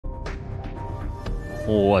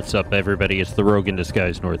What's up, everybody? It's the Rogue in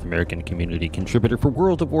Disguise North American community contributor for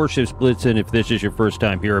World of Warships Blitz, and if this is your first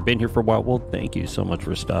time here or been here for a while, well, thank you so much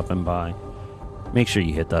for stopping by. Make sure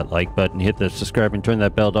you hit that like button, hit the subscribe, and turn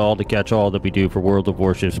that bell to all to catch all that we do for World of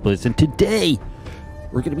Warships Blitz. And today,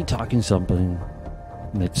 we're going to be talking something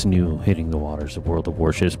that's new hitting the waters of World of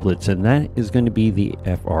Warships Blitz, and that is going to be the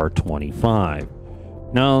FR-25.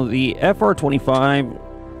 Now, the FR-25,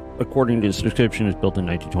 according to its description, is built in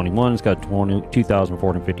 1921. It's got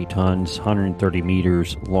 2,450 tons, 130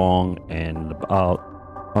 meters long, and about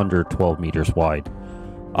under 12 meters wide.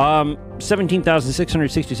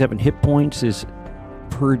 17,667 hit points is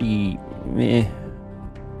pretty meh,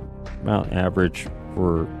 about average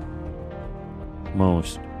for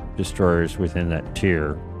most destroyers within that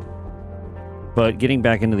tier. But getting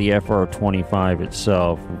back into the FR-25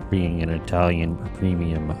 itself, being an Italian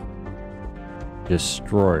Premium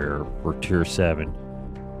Destroyer for tier 7,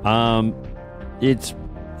 it's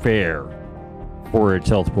fair for its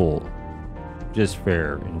health pool, just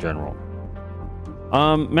fair in general.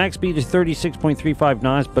 Max speed is 36.35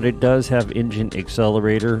 knots, but it does have engine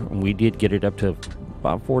accelerator, and we did get it up to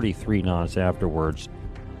about 43 knots afterwards.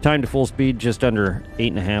 Time to full speed just under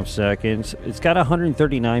 8.5 seconds. It's got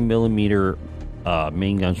 139 millimeter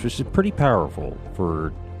main guns, which is pretty powerful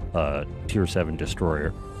for tier 7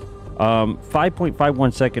 destroyer.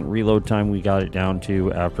 5.51 second reload time we got it down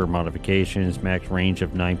to after modifications. Max range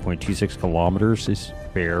of 9.26 kilometers is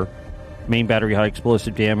fair. Main battery high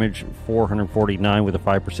explosive damage 449 with a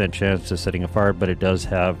 5% chance of setting a fire, but it does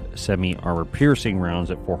have semi-armor piercing rounds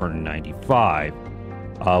at 495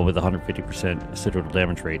 with 150% citadel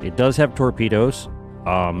damage rate. It does have torpedoes,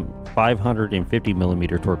 550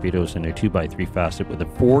 millimeter torpedoes in a 2x3 facet with a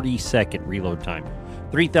 40-second reload time,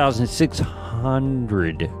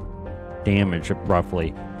 3,600 damage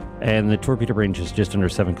roughly, and the torpedo range is just under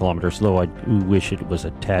 7 kilometers, though I do wish it was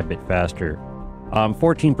a tad bit faster.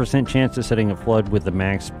 14% chance of setting a flood with the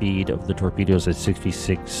max speed of the torpedoes at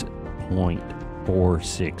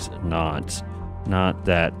 66.46 knots. Not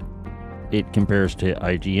that it compares to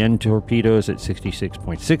IGN torpedoes at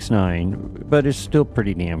 66.69, but it's still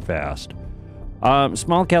pretty damn fast.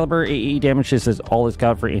 Small caliber AE damage, this is all it's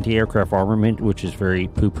got for anti-aircraft armament, which is very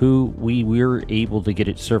poo-poo. We were able to get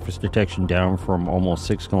its surface detection down from almost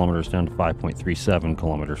 6 kilometers down to 5.37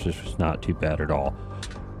 kilometers, which was not too bad at all.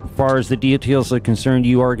 As far as the details are concerned,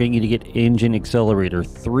 you are going to get engine accelerator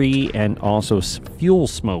 3 and also fuel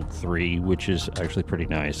smoke 3, which is actually pretty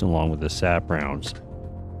nice, along with the sap rounds.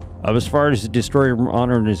 As far as the destroyer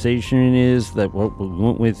modernization is, that what we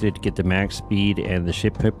went with it to get the max speed and the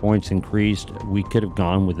ship hit points increased, we could have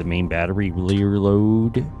gone with the main battery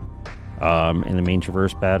reload and the main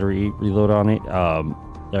traverse battery reload on it.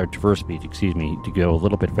 Traverse speed, excuse me, to go a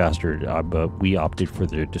little bit faster, but we opted for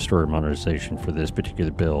the destroyer modernization for this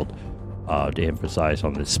particular build to emphasize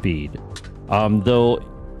on the speed. Though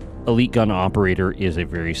Elite Gun Operator is a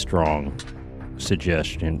very strong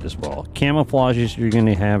suggestion as well. Camouflages, you're going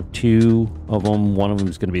to have 2 of them. One of them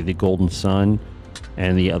is going to be the Golden Sun,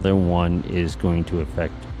 and the other one is going to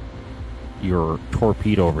affect your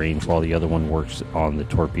torpedo range, while the other one works on the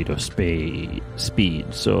torpedo speed.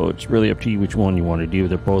 So it's really up to you which one you want to do.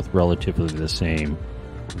 They're both relatively the same,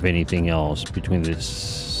 if anything else, between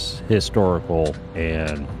this historical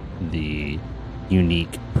and the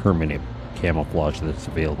unique permanent camouflage that's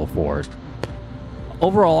available for it.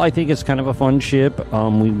 Overall, I think it's kind of a fun ship.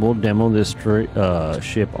 We will demo this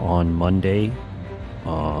ship on Monday,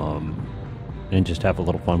 and just have a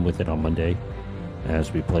little fun with it on Monday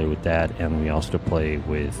as we play with that, and we also play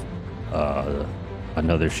with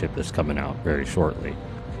another ship that's coming out very shortly.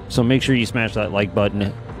 So make sure you smash that like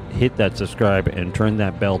button, hit that subscribe, and turn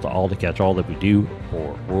that bell to all to catch all that we do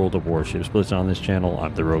for World of Warships Blitz on this channel.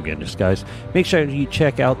 I'm the Rogue in Disguise. Make sure you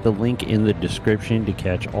check out the link in the description to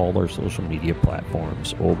catch all our social media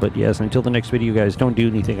platforms. Oh, but yes, until the next video, guys, don't do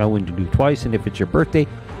anything I wouldn't do twice, and if it's your birthday,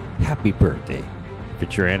 happy birthday. If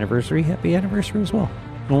it's your anniversary, happy anniversary as well.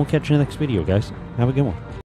 And we'll catch you in the next video, guys. Have a good one.